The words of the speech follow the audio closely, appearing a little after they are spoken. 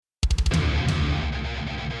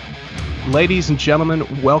Ladies and gentlemen,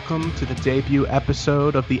 welcome to the debut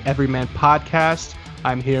episode of the Everyman Podcast.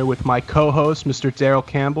 I'm here with my co-host, Mr. Daryl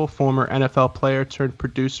Campbell, former NFL player turned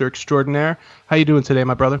producer extraordinaire. How you doing today,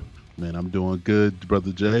 my brother? Man, I'm doing good,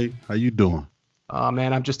 Brother Jay. How you doing?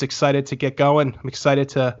 Man, I'm just excited to get going. I'm excited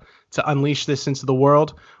to unleash this into the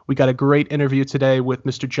world. We got a great interview today with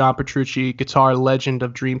Mr. John Petrucci, guitar legend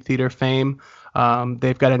of Dream Theater fame.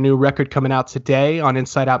 They've got a new record coming out today on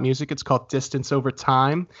Inside Out Music. It's called Distance Over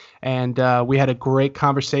Time. And we had a great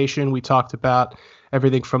conversation. We talked about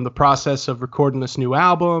everything from the process of recording this new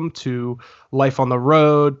album to life on the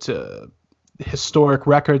road to historic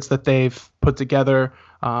records that they've put together.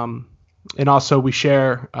 And also we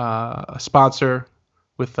share a sponsor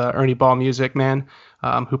with Ernie Ball Music, man,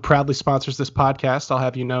 who proudly sponsors this podcast. I'll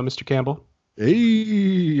have you know, Mr. Campbell.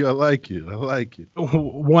 Hey, I like it.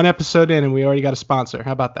 One episode in and we already got a sponsor.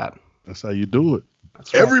 How about that? That's how you do it.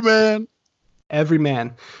 That's right.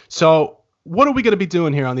 Everyman. So what are we going to be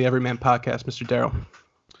doing here on the Everyman Podcast, Mr. Daryl?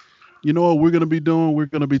 You know what we're going to be doing? We're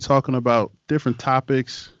going to be talking about different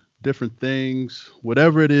topics, different things,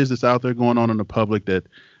 whatever it is that's out there going on in the public that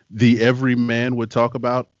the everyman would talk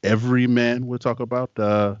about. That's what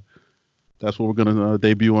we're going to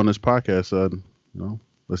debut on this podcast.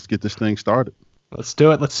 Let's get this thing started. Let's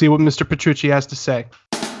do it. Let's see what Mr. Petrucci has to say.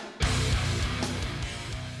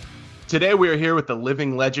 Today we are here with the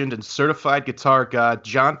living legend and certified guitar god,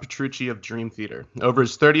 John Petrucci of Dream Theater. Over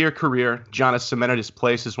his 30-year career, John has cemented his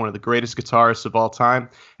place as one of the greatest guitarists of all time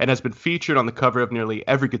and has been featured on the cover of nearly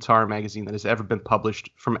every guitar magazine that has ever been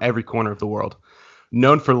published from every corner of the world.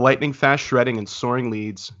 Known for lightning-fast shredding and soaring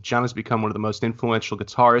leads, John has become one of the most influential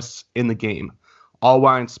guitarists in the game, all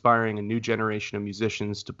while inspiring a new generation of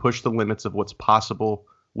musicians to push the limits of what's possible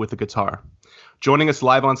with a guitar. Joining us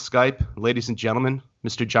live on Skype, ladies and gentlemen,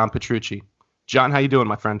 Mr. John Petrucci. John, how you doing,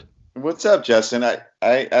 my friend? What's up, Justin? I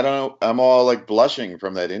don't know. I'm all like blushing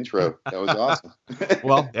from that intro. That was awesome.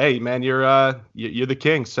 Well, hey, man, you're the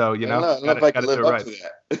king, so you know. I don't know if I can live up to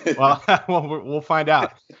that. Well, we'll find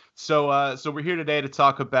out. So we're here today to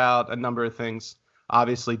talk about a number of things.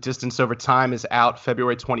 Obviously, Distance Over Time is out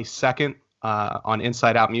February 22nd on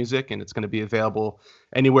Inside Out Music, and it's going to be available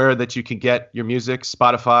anywhere that you can get your music: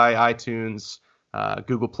 Spotify, iTunes,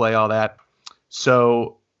 Google Play, all that.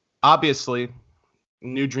 So obviously,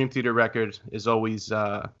 new Dream Theater record is always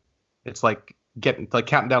it's like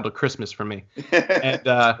counting down to Christmas for me. And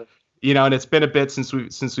and it's been a bit since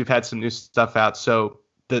we've had some new stuff out. So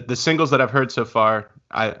the singles that I've heard so far,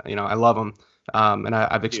 I love them, and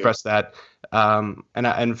I've expressed that.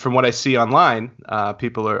 And from what I see online,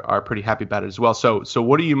 people are pretty happy about it as well. So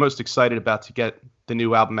what are you most excited about to get the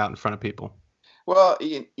new album out in front of people? Well,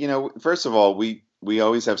 first of all, we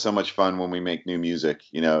always have so much fun when we make new music.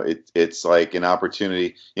 It's like an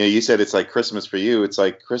opportunity. You said it's like Christmas for you. It's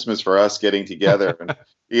like Christmas for us getting together. And,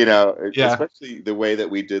 Yeah. Especially the way that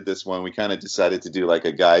we did this one, we kind of decided to do like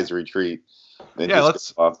a guys retreat. Yeah,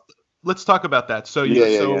 let's talk about that. So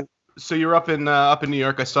So you're up in New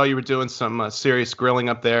York. I saw you were doing some serious grilling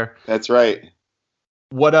up there. That's right.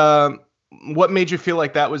 What made you feel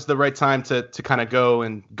like that was the right time to kind of go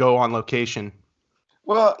on location?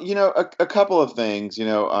 Well, a couple of things.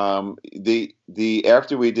 The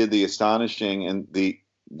after we did the Astonishing and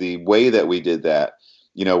the way that we did that,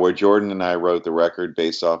 where Jordan and I wrote the record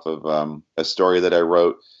based off of a story that I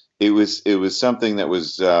wrote. It was something that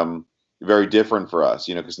was very different for us,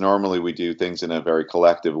 because normally we do things in a very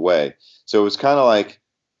collective way. So it was kind of like,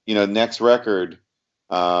 next record,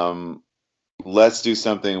 let's do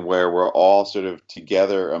something where we're all sort of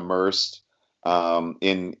together, immersed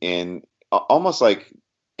in almost like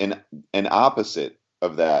an opposite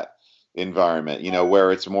of that environment,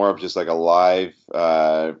 where it's more of just like a live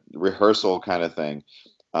rehearsal kind of thing,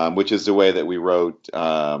 which is the way that we wrote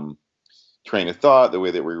Train of Thought, the way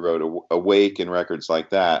that we wrote Awake and records like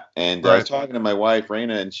that. And right. I was talking to my wife,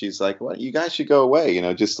 Raina, and she's like, well, you guys should go away,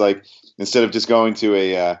 just like, instead of just going to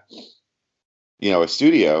a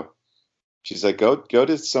studio, she's like, go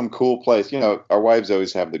to some cool place. Our wives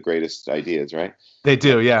always have the greatest ideas, right? They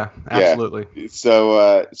do. Yeah, absolutely. Yeah. So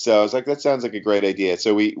I was like, that sounds like a great idea.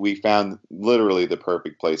 So we found literally the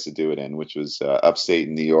perfect place to do it in, which was upstate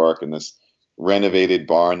in New York, in this renovated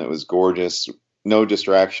barn that was gorgeous, no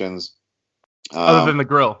distractions. Other than the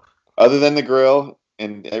grill.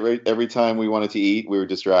 And every time we wanted to eat, we were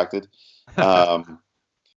distracted. But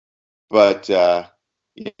other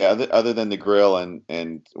than the grill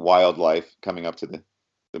and wildlife coming up to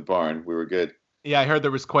the barn, we were good. Yeah, I heard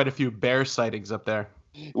there was quite a few bear sightings up there.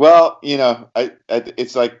 Well,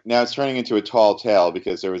 it's like now it's turning into a tall tale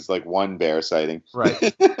because there was like one bear sighting.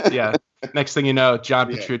 Right. Yeah. next thing you know, John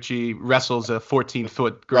Yeah. Petrucci wrestles a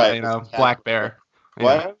 14-foot, Right. black bear.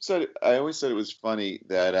 Well, I always said it was funny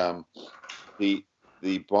that the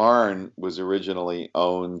the barn was originally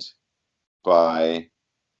owned by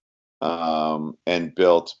and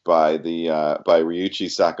built by the by Ryuichi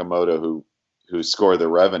Sakamoto, who scored The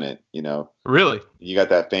Revenant. Really? You got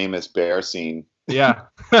that famous bear scene. Yeah.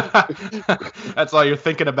 That's all you're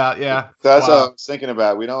thinking about. Yeah. That's what I Wow. was thinking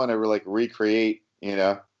about. We don't want to like recreate,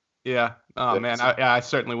 Yeah. Oh man. that's- I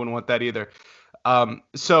certainly wouldn't want that either.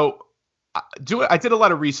 So I did a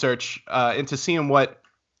lot of research into seeing what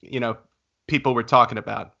people were talking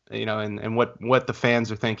about, and what the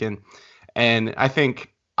fans are thinking, and I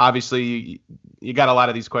think obviously you got a lot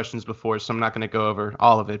of these questions before, so I'm not going to go over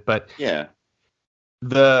all of it, but yeah.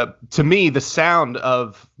 to me the sound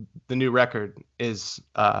of the new record is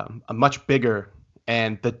a much bigger,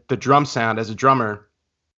 and the drum sound as a drummer,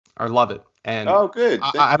 I love it. And Oh, good.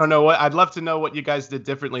 I don't know I'd love to know what you guys did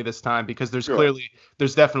differently this time, because there's Sure.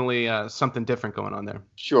 definitely something different going on there.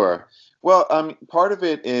 Sure. Well, part of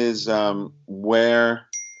it is where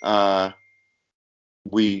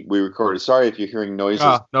we recorded. Sorry if you're hearing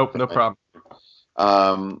noises. Nope, no problem.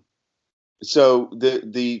 Um, so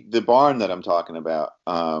the barn that I'm talking about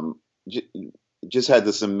j- just had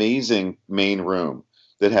this amazing main room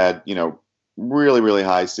that had really really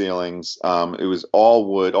high ceilings. It was all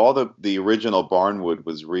wood. All the original barn wood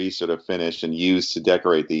was sort of finished and used to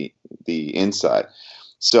decorate the inside.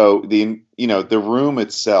 So the room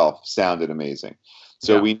itself sounded amazing.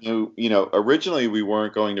 So Yeah. we knew, originally we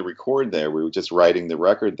weren't going to record there. We were just writing the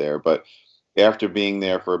record there. But after being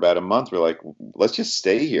there for about a month, we're like, let's just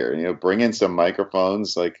stay here. Bring in some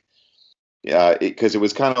microphones, like, because it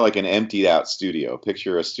was kind of like an emptied out studio.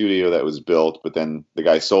 Picture a studio that was built, but then the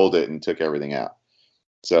guy sold it and took everything out.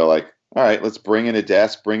 So like, all right, let's bring in a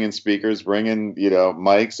desk, bring in speakers, bring in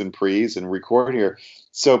mics and pre's and record here.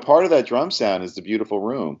 So part of that drum sound is the beautiful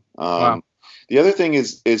room. Wow. The other thing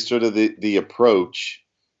is sort of the approach,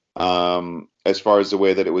 as far as the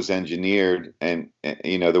way that it was engineered, and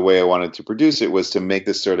the way I wanted to produce it was to make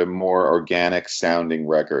this sort of more organic sounding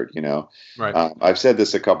record. Right. I've said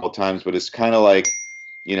this a couple of times, but it's kind of like,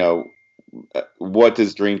 what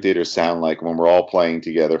does Dream Theater sound like when we're all playing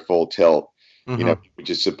together full tilt? Mhm.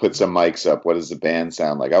 Just to put some mics up, what does the band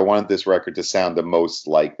sound like? I wanted this record to sound the most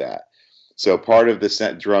like that. So part of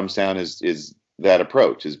the drum sound is that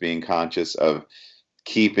approach, is being conscious of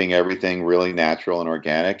keeping everything really natural and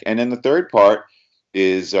organic. And then the third part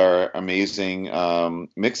is our amazing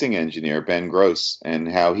mixing engineer, Ben Gross,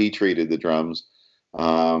 and how he treated the drums,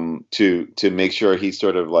 to make sure he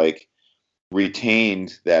sort of like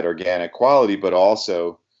retained that organic quality, but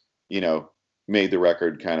also, made the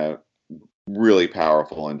record kind of really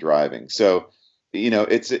powerful and driving. So,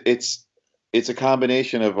 it's a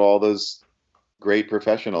combination of all those great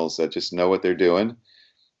professionals that just know what they're doing,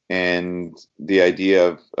 and the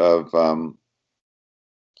idea of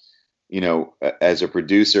as a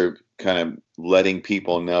producer, kind of letting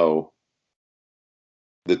people know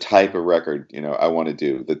the type of record I want to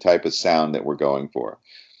do, the type of sound that we're going for.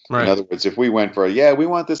 Right. In other words, if we went for we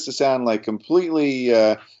want this to sound like completely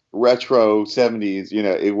retro 70s,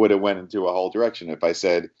 it would have went into a whole direction. If I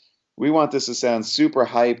said we want this to sound super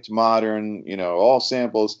hyped, modern, all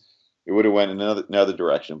samples, it would have went in another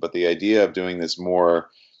direction. But the idea of doing this more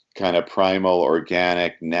kind of primal,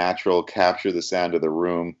 organic, natural, capture the sound of the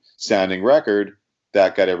room sounding record,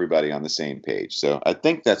 that got everybody on the same page. So I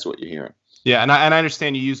think that's what you're hearing. Yeah, and I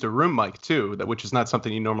understand you used a room mic too, which is not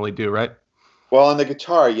something you normally do, right? Well, on the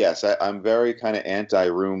guitar, yes, I'm very kind of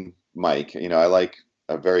anti-room mic. I like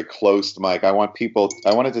a very closed mic. I want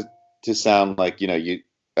it to sound like,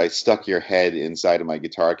 I stuck your head inside of my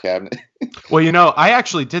guitar cabinet. Well, I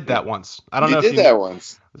actually did that once. I don't know if you did that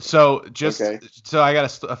once. So Okay. so I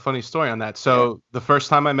got a funny story on that. So the first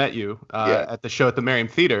time I met you Yeah. at the show at the Merriam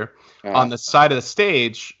Theater, Uh-huh. on the side of the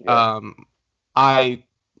stage, Yeah. I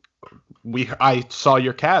saw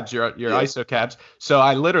your cabs, your Yeah. ISO cabs. So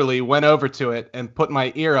I literally went over to it and put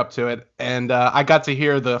my ear up to it, and I got to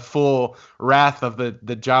hear the full wrath of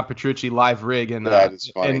the John Petrucci live rig, and That is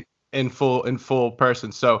funny. in full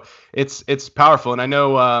person. So it's powerful, and I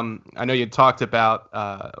know you talked about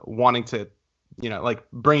wanting to, like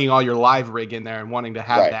bringing all your live rig in there and wanting to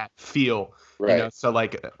have Right. that feel, Right. so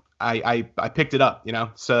like I picked it up,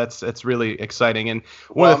 so that's really exciting. And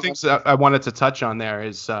one of the things that I wanted to touch on there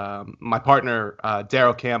is my partner,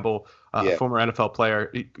 Darryl Campbell, Yeah. former NFL player.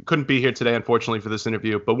 He couldn't be here today, unfortunately, for this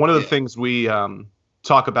interview, but one of the things we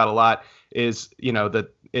talk about a lot is, that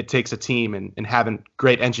it takes a team, and having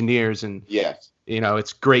great engineers, and Yes.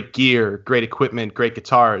 it's great gear, great equipment, great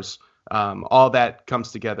guitars. all that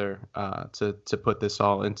comes together to put this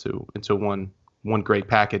all into one great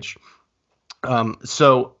package.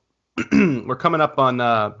 So we're coming up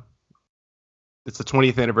on it's the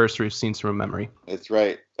 20th anniversary of Scenes from a Memory. That's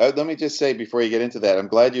right. Let me just say before you get into that, I'm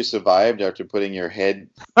glad you survived after putting your head.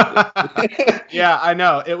 Yeah, I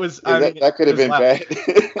know. It was. That could have been bad.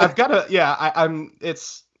 I've got to. Yeah, I'm.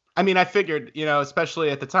 It's. I mean, I figured, especially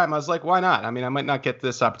at the time, I was like, why not? I mean, I might not get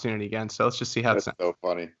this opportunity again, so let's just see how it's. That's so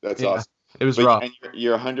funny. That's awesome. It was raw. And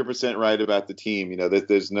you're 100% right about the team.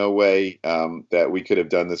 There's no way that we could have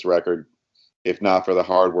done this record if not for the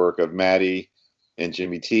hard work of Maddie and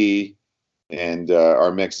Jimmy T and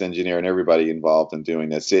our mix engineer and everybody involved in doing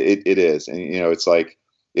this. It is. And, it's like,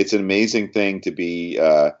 it's an amazing thing to be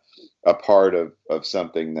a part of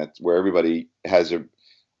something that's where everybody has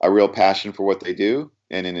a real passion for what they do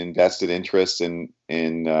and an invested interest in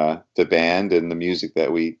the band and the music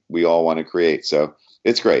that we all want to create. So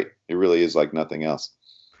it's great. It really is like nothing else.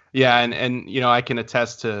 Yeah, and I can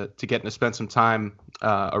attest to getting to spend some time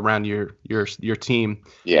around your team.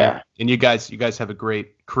 Yeah, and you guys have a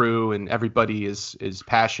great crew, and everybody is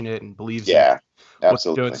passionate and believes. Yeah, in absolutely.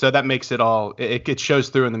 What they're doing. So that makes it all. It shows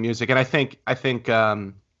through in the music, and I think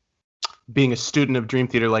being a student of Dream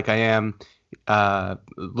Theater like I am,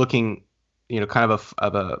 looking, kind of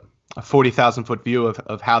a 40,000 foot view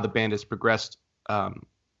of how the band has progressed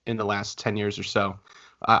in the last 10 years or so.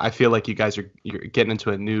 I feel like you guys you're getting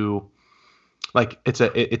into a new, like it's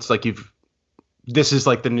like this is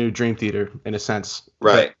like the new Dream Theater in a sense.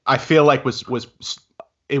 Right. But I feel like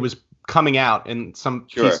it was coming out in some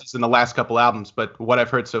pieces in the last couple albums, but what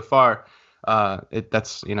I've heard so far,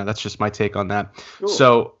 that's just my take on that. Cool.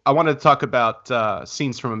 So I wanted to talk about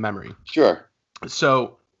Scenes from a Memory. Sure.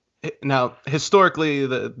 So now historically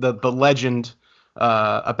the legend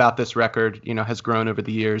about this record, has grown over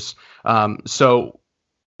the years. So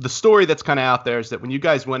the story that's kind of out there is that when you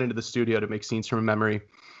guys went into the studio to make Scenes from a Memory,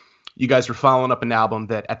 you guys were following up an album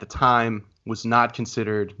that at the time was not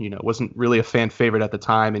considered, wasn't really a fan favorite at the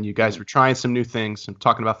time, and you guys were trying some new things. I'm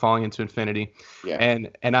talking about Falling Into Infinity. Yeah.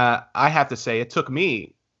 And I have to say, it took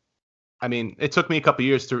me a couple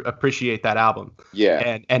years to appreciate that album.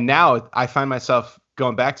 Yeah. And now I find myself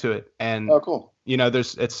going back to it, and oh, cool.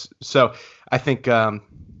 So I think,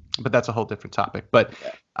 but that's a whole different topic. But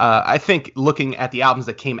I think looking at the albums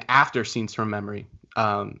that came after Scenes from Memory,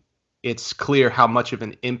 it's clear how much of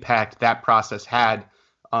an impact that process had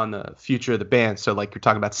on the future of the band. So like you're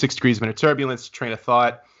talking about 6 Degrees of Inner Turbulence, Train of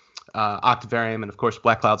Thought, Octavarium, and of course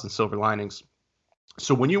Black Clouds and Silver Linings.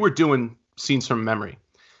 So when you were doing Scenes from Memory,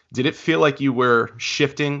 did it feel like you were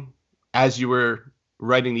shifting as you were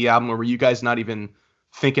writing the album, or were you guys not even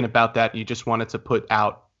thinking about that? You just wanted to put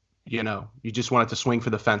out, you just wanted to swing for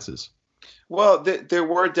the fences? Well, there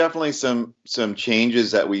were definitely some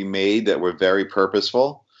changes that we made that were very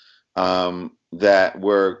purposeful, that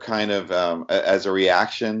were kind of as a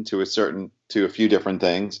reaction to a few different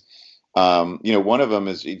things. One of them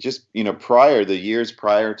is just the years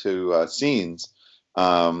prior to Scenes,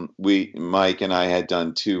 Mike and I had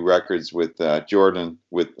done 2 records with Jordan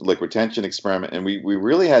with Liquid Tension Experiment, and we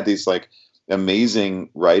really had these like amazing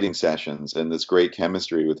writing sessions and this great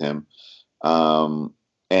chemistry with him.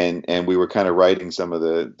 And we were kind of writing some of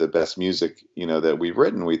the best music, that we've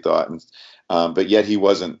written, we thought. And, but yet he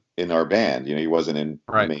wasn't in our band, he wasn't in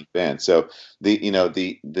the main band. So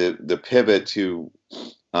the pivot to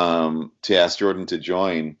ask Jordan to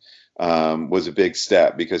join, was a big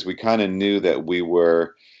step, because we kind of knew that we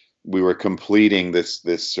were completing this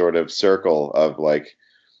sort of circle of like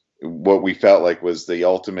what we felt like was the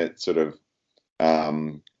ultimate sort of,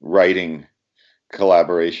 writing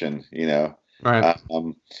collaboration, Right.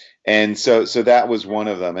 And so that was one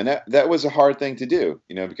of them, and that was a hard thing to do,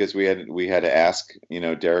 because we had to ask,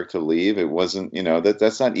 Derek to leave. It wasn't,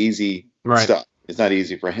 that's not easy stuff. It's not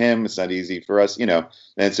easy for him. It's not easy for us, and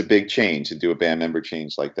it's a big change to do a band member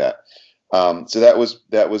change like that. So that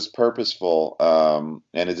was purposeful,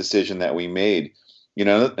 and a decision that we made.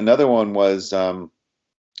 Another one was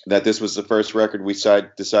that this was the first record we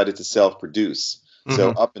decided to self-produce. Mm-hmm. So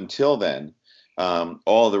up until then,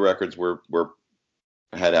 all the records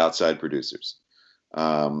had outside producers.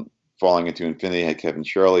 Falling Into Infinity had Kevin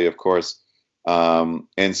Shirley, of course.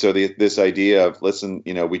 And so this idea of, listen,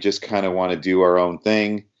 we just kind of want to do our own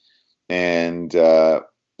thing and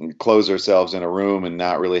close ourselves in a room and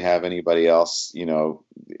not really have anybody else,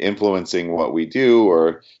 influencing what we do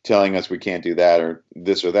or telling us we can't do that or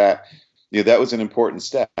this or that. That was an important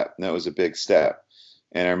step. And that was a big step.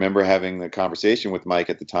 And I remember having the conversation with Mike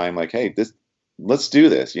at the time, like, hey, let's do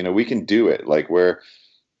this. We can do it. Like,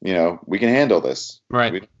 we can handle this.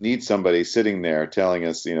 Right. We don't need somebody sitting there telling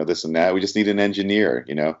us, this and that. We just need an engineer,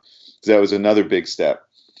 So that was another big step.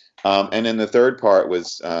 And then the third part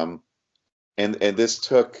was, and this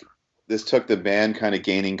took the band kind of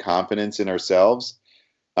gaining confidence in ourselves,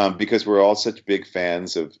 because we're all such big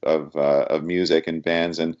fans of music and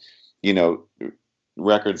bands, and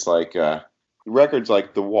records like The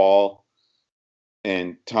Wall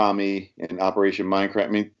and Tommy and Operation Minecraft. I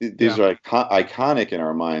mean, these are iconic in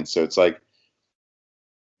our minds. So it's like,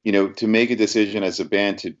 to make a decision as a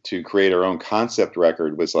band to create our own concept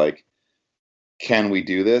record was like, can we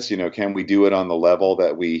do this? Can we do it on the level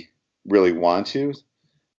that we really want to?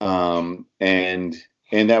 And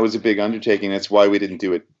that was a big undertaking. That's why we didn't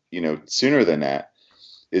do it, sooner than that,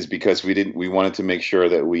 is because we wanted to make sure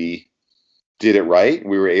that we did it right.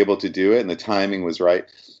 We were able to do it and the timing was right.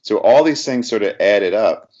 So all these things sort of added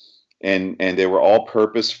up, and they were all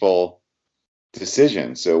purposeful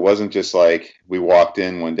decisions. So it wasn't just like we walked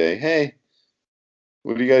in one day, hey,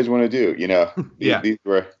 what do you guys want to do? Yeah.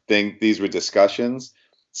 These were discussions.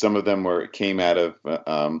 Some of them came out of,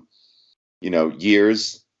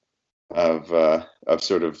 years of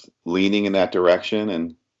sort of leaning in that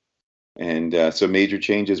direction. And so major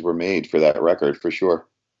changes were made for that record, for sure.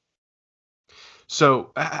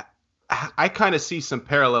 So I kind of see some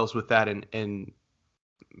parallels with that in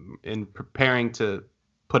preparing to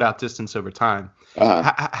put out Distance Over Time.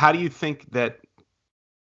 How do you think that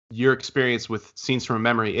your experience with Scenes from a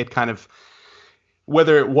Memory, it kind of,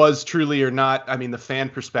 whether it was truly or not, I mean, the fan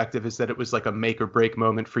perspective is that it was like a make or break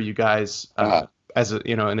moment for you guys, as a,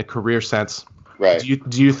 in a career sense. Right.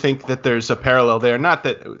 Do you think that there's a parallel there? Not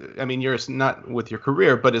that, I mean, you're not with your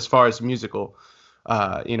career, but as far as musical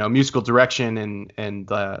direction and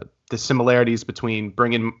the similarities between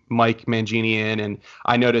bringing Mike Mangini in, and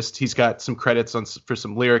I noticed he's got some credits for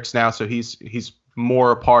some lyrics now, so he's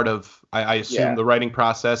more a part of, I assume, the writing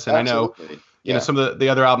process. And Absolutely. I know, some of the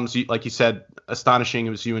other albums, like you said, Astonishing, it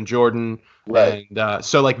was you and Jordan, right? And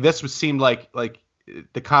so like this seemed like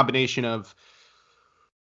the combination of,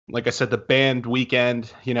 like I said, the band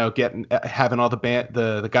weekend, having all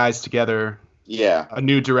the guys together. Yeah. A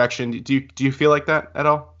new direction. Do you feel like that at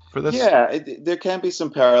all for this? Yeah, there can be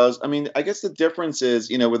some parallels. I mean, I guess the difference is,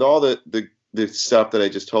 with all the stuff that I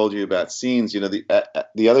just told you about Scenes,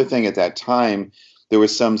 the other thing at that time, there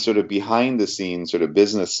was some sort of behind the scenes sort of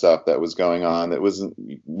business stuff that was going on that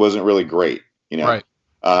wasn't really great, Right.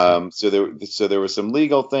 So there were some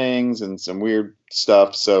legal things and some weird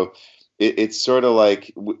stuff. So it's sort of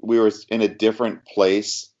like we were in a different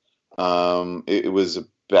place. It was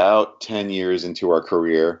about 10 years into our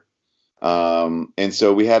career. And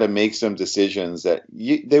so we had to make some decisions that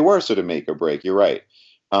they were sort of make or break. You're right.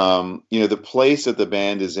 The place that the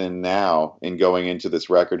band is in now and going into this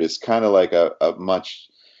record is kind of like a much,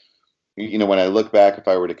 when I look back, if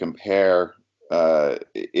I were to compare,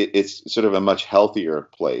 it's sort of a much healthier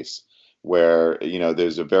place where,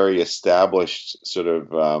 there's a very established sort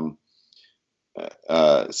of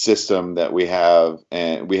system that we have,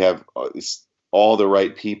 and we have all the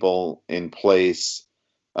right people in place,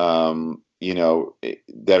 that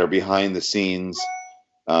are behind the scenes.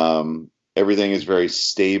 Everything is very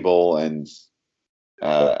stable, and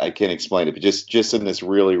I can't explain it, but just in this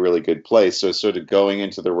really, really good place. So sort of going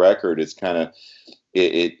into the record, it's kind of,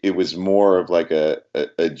 it was more of like a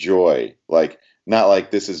joy, like not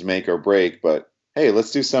like this is make or break, but hey,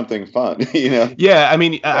 let's do something fun, Yeah, I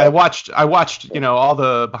mean, I watched, all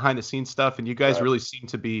the behind the scenes stuff, and you guys really seem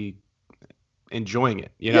to be enjoying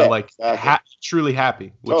it, exactly. Truly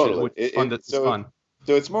happy, which is fun. That's fun.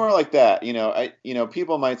 So it's more like that,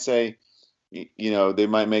 people might say, they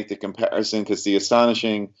might make the comparison because the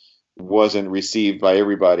Astonishing wasn't received by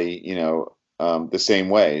everybody, the same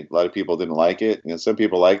way. A lot of people didn't like it. Some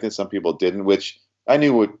people liked it, some people didn't, which I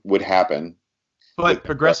knew would happen. But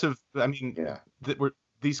progressive, I mean,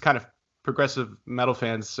 these kind of progressive metal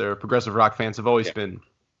fans or progressive rock fans have always been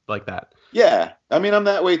like that. Yeah, I mean, I'm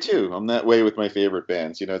that way too. I'm that way with my favorite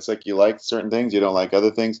bands. It's like you like certain things, you don't like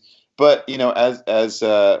other things. But as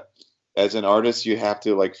an artist, you have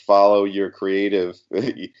to like follow your creative,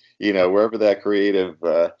 wherever that creative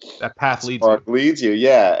that path leads you.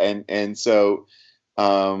 Yeah, and so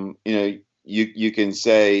you can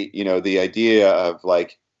say the idea of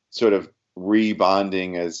like sort of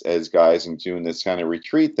rebonding as guys and doing this kind of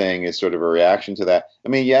retreat thing is sort of a reaction to that. I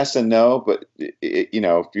mean, yes and no, but if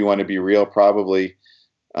you want to be real, probably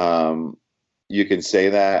you can say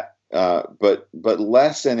that, but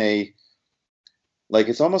less in a, like,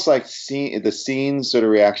 it's almost like the scene sort of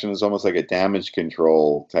reaction is almost like a damage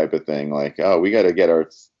control type of thing. Like, oh, we got to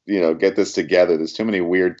get this together. There's too many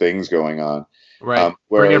weird things going on. Right.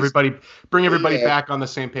 Whereas, bring everybody yeah, back on the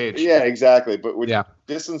same page. yeah, exactly. But with Yeah.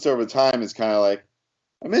 Distance Over Time is kind of like,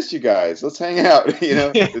 I missed you guys. Let's hang out. It's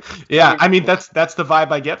Yeah. coming I mean, from, that's the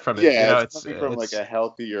vibe I get from it. yeah, it's coming from like It's a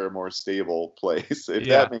healthier, more stable place. If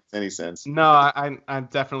yeah. that makes any sense. No, I'm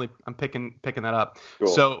definitely I'm picking that up. Cool.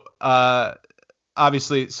 So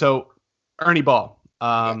obviously, so Ernie Ball,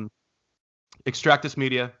 Yeah. Extractus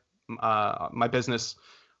Media, my business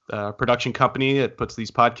production company that puts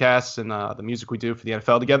these podcasts and the music we do for the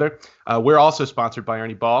NFL together. We're also sponsored by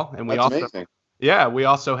Ernie Ball, and That's amazing. we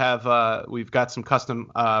also have we've got some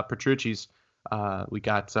custom Petrucci's. We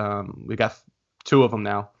got two of them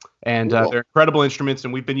now, and Cool. they're incredible instruments,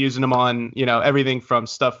 and we've been using them on everything from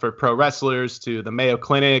stuff for pro wrestlers to the Mayo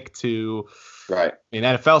Clinic to Right.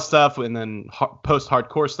 NFL stuff, and then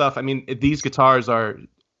post-hardcore stuff. I mean, these guitars are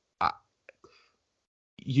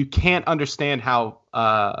you can't understand how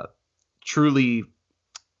truly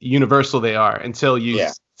universal they are until you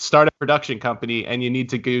Yeah. start a production company and you need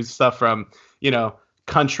to do stuff from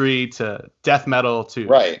country to death metal to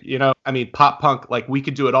Right. I mean pop punk. Like we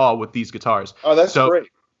could do it all with these guitars. Oh, that's great.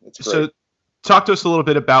 That's great. So talk to us a little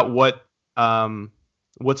bit about what's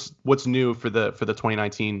new for the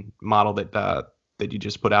 2019 model that you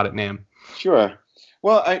just put out at NAMM. Sure.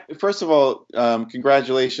 Well, first of all,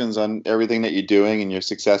 congratulations on everything that you're doing and your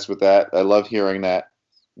success with that. I love hearing that.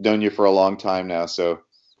 Known you for a long time now, so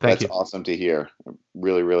Thank that's you. awesome to hear. I'm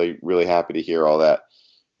really, really, really happy to hear all that.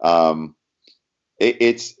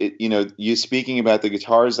 You speaking about the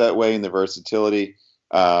guitars that way and the versatility,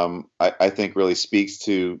 I think really speaks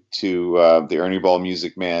to the Ernie Ball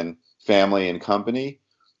Music Man family and company,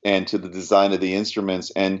 and to the design of the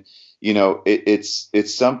instruments. And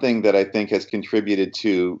it's something that I think has contributed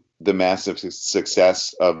to the massive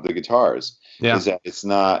success of the guitars. Yeah. Is that it's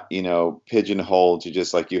not pigeonholed to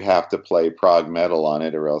just like you have to play prog metal on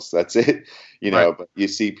it or else that's it. Right. But you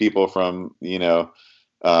see people from you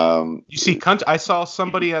see I saw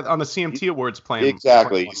somebody on the CMT Awards playing.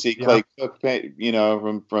 Exactly. You see Clay Cook,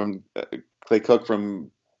 from Clay Cook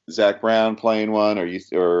from Zach Brown playing one,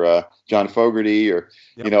 or John Fogerty, or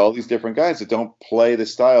all these different guys that don't play the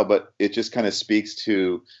style, but it just kind of speaks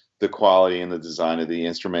to the quality and the design of the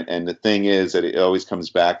instrument. And the thing is that it always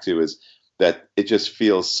comes back to is that it just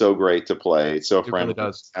feels so great to play. It's so friendly. It really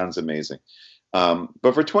does. It sounds amazing.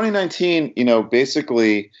 But for 2019,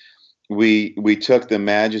 basically we took the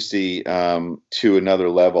Majesty to another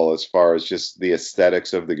level as far as just the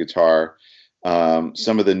aesthetics of the guitar.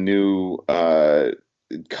 Some of the new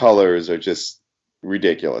colors are just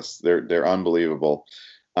ridiculous. They're unbelievable.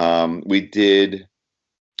 We did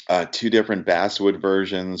 2 different basswood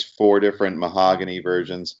versions, 4 different mahogany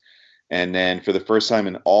versions, and then for the first time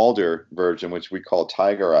an alder version, which we call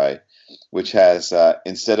Tiger Eye, which has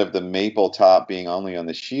instead of the maple top being only on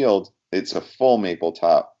the shield, it's a full maple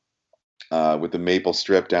top. With the maple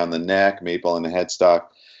strip down the neck, maple in the headstock,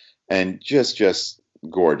 and just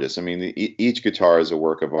gorgeous. I mean, each guitar is a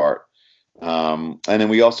work of art. And then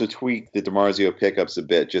we also tweaked the DiMarzio pickups a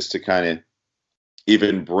bit just to kind of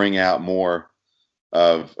even bring out more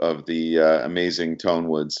of the amazing tone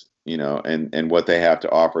woods, and what they have to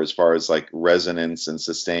offer as far as like resonance and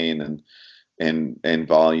sustain and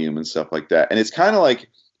volume and stuff like that. And it's kind of like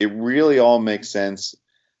it really all makes sense.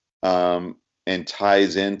 And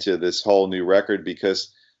ties into this whole new record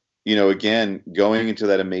because, again, going into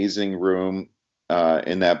that amazing room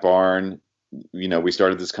in that barn, we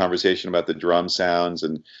started this conversation about the drum sounds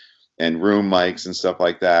and room mics and stuff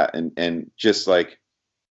like that. And just like,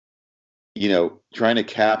 trying to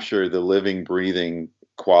capture the living, breathing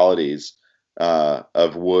qualities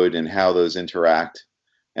of wood and how those interact.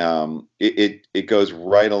 It goes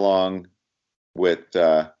right along with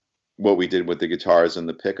what we did with the guitars and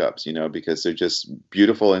the pickups, because they're just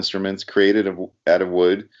beautiful instruments created out of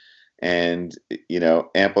wood and,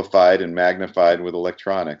 amplified and magnified with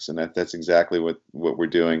electronics. And that's exactly what we're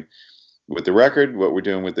doing with the record, what we're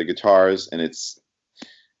doing with the guitars. And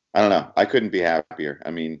I don't know, I couldn't be happier. I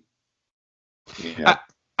mean,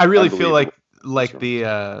 I really feel like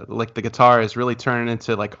the guitar is really turning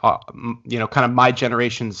into like, kind of my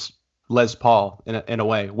generation's Les Paul in a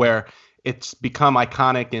way where it's become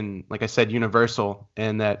iconic and, like I said, universal,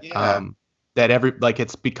 and that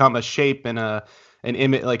it's become a shape and an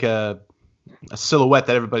image, like a silhouette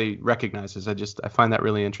that everybody recognizes. I find that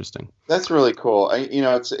really interesting. That's really cool.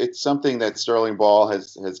 It's something that Sterling Ball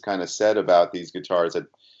has kind of said about these guitars. That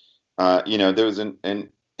there was an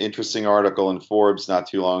interesting article in Forbes not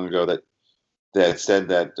too long ago that said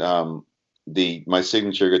that my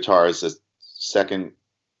signature guitar is the second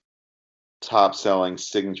top selling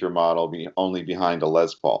signature model only behind a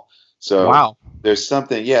Les Paul. So Wow. there's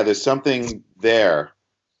something, there's something there,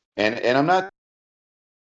 and I'm not.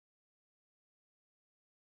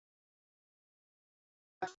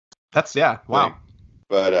 That's wow.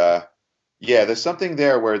 But there's something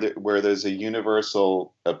there where there's a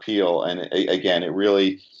universal appeal, and again, it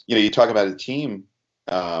really, you talk about a team.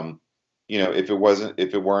 If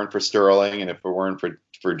it weren't for Sterling, and if it weren't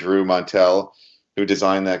for Drew Montel, who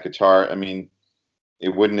designed that guitar, I mean,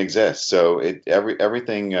 it wouldn't exist. So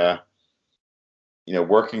everything,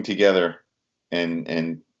 working together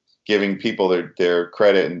and giving people their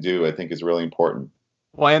credit and due, I think, is really important.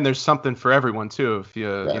 Well, and there's something for everyone too. If you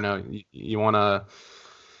want to,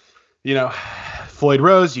 Floyd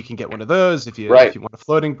Rose, you can get one of those. If you want a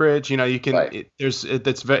floating bridge, you can. Right.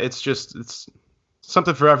 It's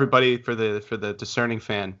something for everybody, for the discerning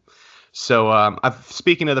fan. So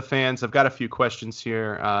speaking of the fans, I've got a few questions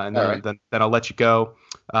here, and then I'll let you go.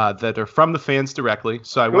 That are from the fans directly.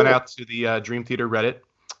 So I went out to the Dream Theater Reddit,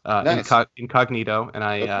 incognito, and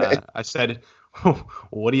I said,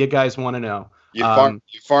 "What do you guys want to know?" You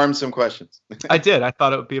farmed some questions. I did. I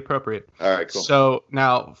thought it would be appropriate. All right, cool. So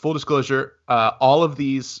now, full disclosure, all of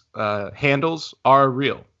these handles are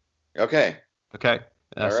real. Okay.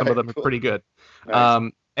 Some of them are pretty good.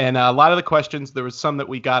 Nice. And a lot of the questions, there was some that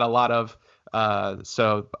we got a lot of.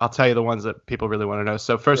 So I'll tell you the ones that people really want to know.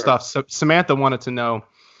 So first off, Samantha wanted to know,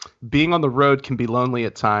 being on the road can be lonely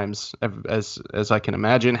at times, as I can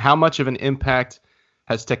imagine. How much of an impact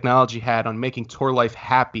has technology had on making tour life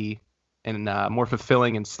happy and more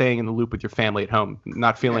fulfilling, and staying in the loop with your family at home,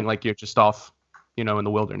 not feeling like you're just off, in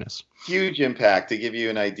the wilderness? Huge impact. To give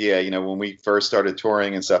you an idea, when we first started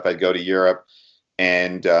touring and stuff, I'd go to Europe,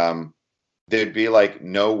 and there'd be like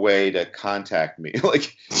no way to contact me,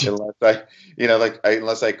 like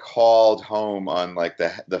unless I called home on like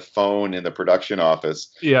the phone in the production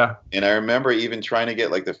office. Yeah. And I remember even trying to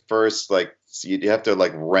get like the first, like, so you have to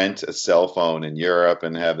like rent a cell phone in Europe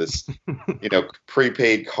and have this,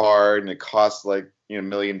 prepaid card, and it costs like $1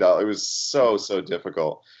 million. It was so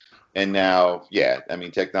difficult. And now, I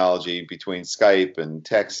mean, technology between Skype and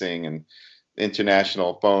texting and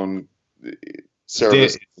international phone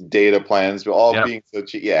service, data plans, all being so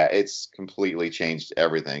cheap. Yeah, it's completely changed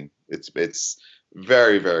everything. It's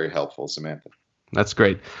very, very helpful, Samantha. That's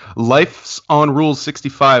great. Life's on Rule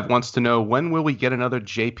 65 wants to know, when will we get another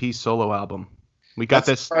JP solo album? We got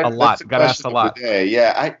this a lot. Got asked a lot.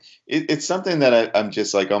 Yeah, it's something that I'm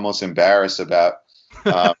just like almost embarrassed about,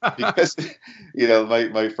 because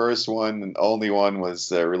my first one and only one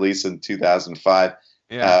was released in 2005.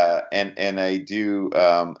 Yeah. And I do,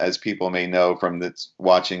 as people may know from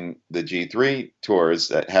watching the G3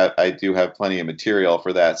 tours, I do have plenty of material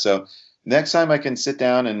for that. So next time I can sit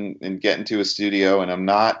down and get into a studio, and I'm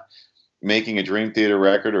not making a Dream Theater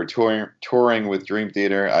record or touring with Dream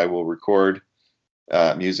Theater, I will record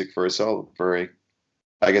music for a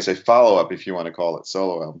follow-up, if you want to call it,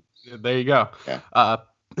 solo album. There you go. Yeah.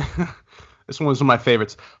 This one was one of my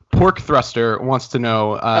favorites. Pork Thruster wants to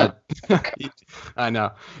know, I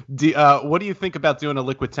know, what do you think about doing a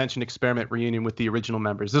Liquid Tension Experiment reunion with the original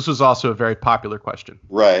members? This was also a very popular question.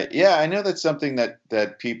 Right. Yeah, I know that's something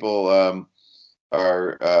that people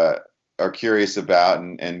are curious about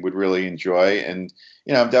and would really enjoy. And,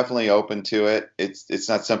 I'm definitely open to it. It's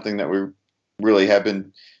not something that we really have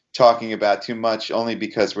been talking about too much, only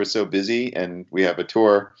because we're so busy and we have a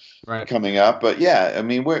tour coming up. But yeah, I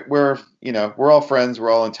mean, we're all friends,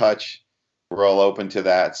 we're all in touch, we're all open to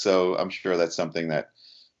that. So I'm sure that's something that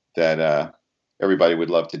everybody would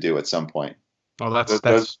love to do at some point. Oh, that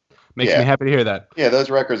makes me happy to hear that. Yeah, those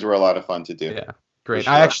records were a lot of fun to do. Yeah, great.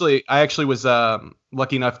 Sure. I actually was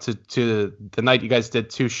lucky enough to the night you guys did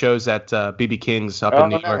 2 shows at BB King's up in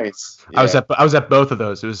New York. Nice. Yeah. I was at both of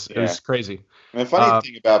those. It was crazy. And the funny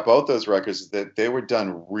thing about both those records is that they were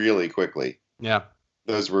done really quickly. Yeah.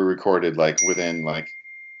 Those were recorded like within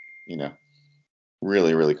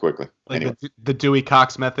really, really quickly. Like anyway. The Dewey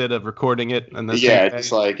Cox method of recording it. And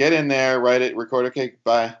just like get in there, write it, record, okay,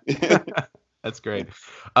 bye. That's great.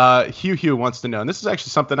 Hugh wants to know, and this is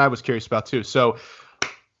actually something I was curious about too. So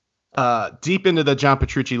deep into the John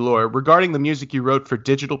Petrucci lore, regarding the music you wrote for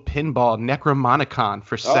Digital Pinball Necromonicon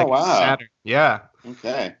for Sega Saturn. Yeah.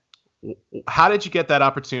 Okay. How did you get that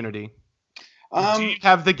opportunity? Do you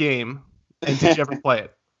have the game, and did you ever play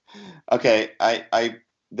it? Okay, I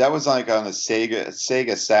that was like on a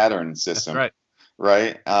Sega Saturn system. That's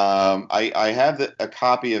right. I have a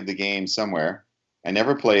copy of the game somewhere. I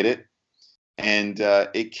never played it, and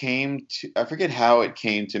it came to, I forget how it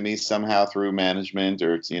came to me, somehow through management,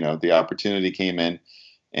 or the opportunity came in,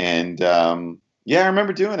 and I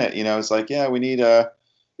remember doing it. It's like, we need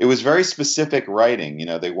it was very specific writing. You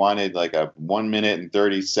know, they wanted like a 1 minute and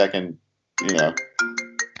 30-second, you know,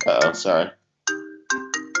 sorry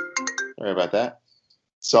about that,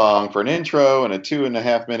 song for an intro and a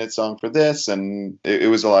 2.5 minute song for this, and it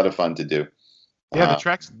was a lot of fun to do. Yeah, the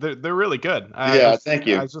tracks, they're really good. Thank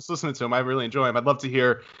you. I was just listening to them. I really enjoy them. I'd love to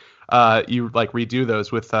hear you like redo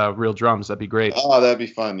those with real drums. That'd be great. Oh, that'd be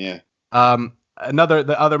fun. Yeah.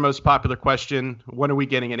 The other most popular question: when are we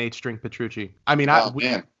getting an 8-string Petrucci? I mean,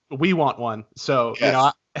 we want one. So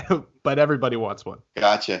yes. But everybody wants one.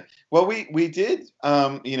 Gotcha. Well, we did.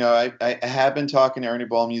 You know, I have been talking to Ernie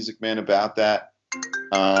Ball Music Man about that.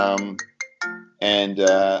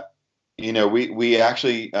 You know, we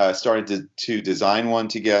actually started to design one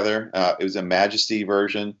together. It was a Majesty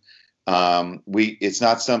version. It's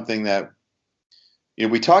not something that, you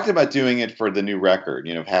know, we talked about doing it for the new record,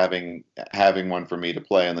 you know, having one for me to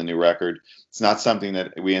play on the new record. It's not something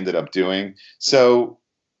that we ended up doing. So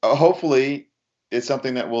hopefully it's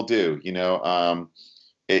something that we'll do, you know.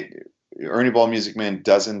 Ernie Ball Music Man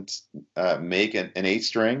doesn't make an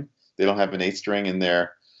 8-string. They don't have an 8-string in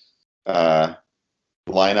their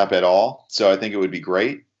lineup at all. So I think it would be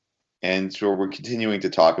great. And so we're continuing to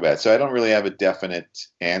talk about it. So I don't really have a definite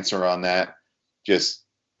answer on that.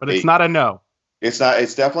 But it's not a no. It's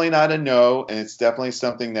definitely not a no, and it's definitely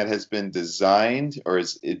something that has been designed, or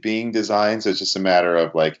is it being designed. So it's just a matter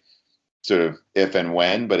of like sort of if and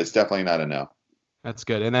when, but it's definitely not a no. That's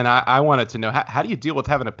good. And then I wanted to know, how do you deal with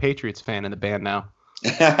having a Patriots fan in the band now?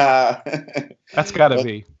 That's got to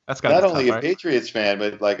be. That's got to be not only tough, a right? Patriots fan,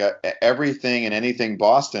 but like a everything and anything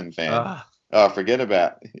Boston fan. Oh, forget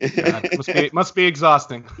about it. Must be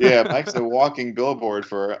exhausting. Yeah, Mike's a walking billboard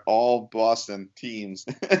for all Boston teams.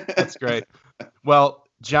 That's great. Well,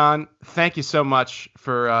 John, thank you so much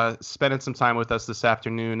for spending some time with us this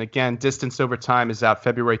afternoon. Again, Distance Over Time is out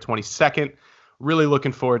February 22nd. Really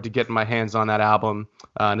looking forward to getting my hands on that album,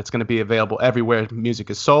 and it's going to be available everywhere music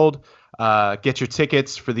is sold. Get your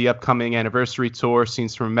tickets for the upcoming anniversary tour,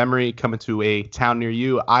 Scenes from Memory, coming to a town near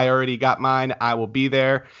you. I already got mine. I will be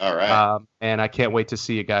there. All right. And I can't wait to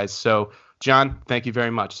see you guys. So, John, thank you very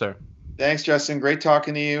much, sir. Thanks, Justin. Great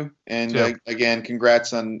talking to you. And again,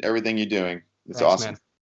 congrats on everything you're doing. It's awesome. Man.